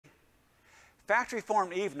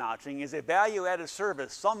Factory-formed eave notching is a value-added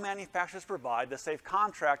service some manufacturers provide to save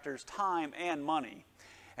contractors time and money.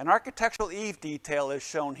 An architectural eave detail, as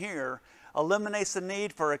shown here, eliminates the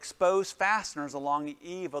need for exposed fasteners along the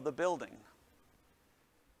eave of the building.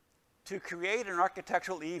 To create an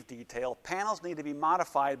architectural eave detail, panels need to be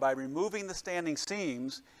modified by removing the standing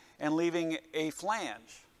seams and leaving a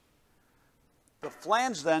flange. The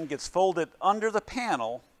flange then gets folded under the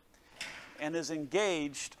panel and is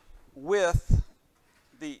engaged with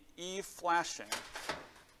the eave flashing.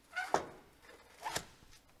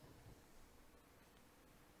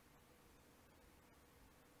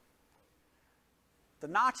 The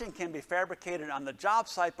notching can be fabricated on the job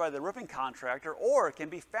site by the roofing contractor, or it can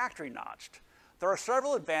be factory notched. There are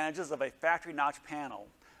several advantages of a factory notch panel.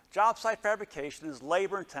 Job site fabrication is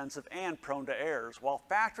labor intensive and prone to errors, while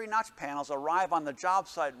factory notch panels arrive on the job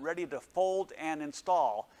site ready to fold and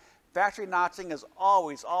install. Factory notching is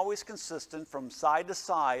always consistent from side to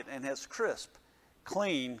side and has crisp,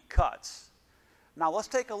 clean cuts. Now let's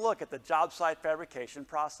take a look at the job site fabrication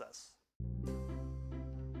process.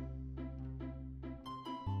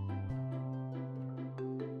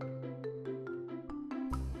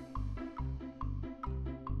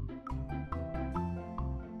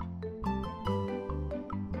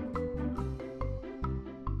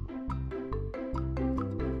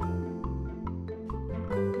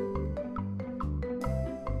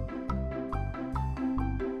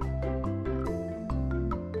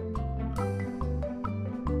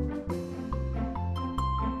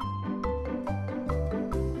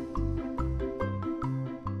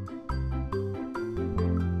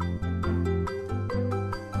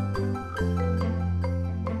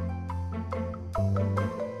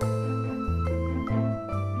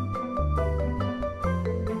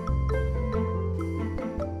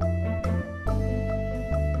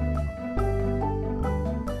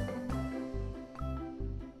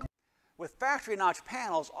 With factory notch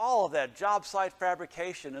panels, all of that job site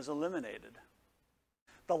fabrication is eliminated.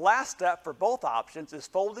 The last step for both options is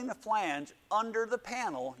folding the flange under the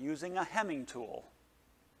panel using a hemming tool.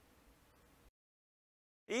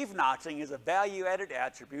 Eave notching is a value-added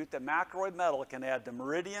attribute that McElroy Metal can add to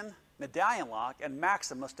meridian, medallion lock, and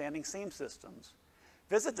maxima standing seam systems.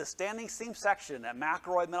 Visit the standing seam section at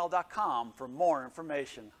McElroymetal.com for more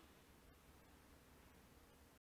information.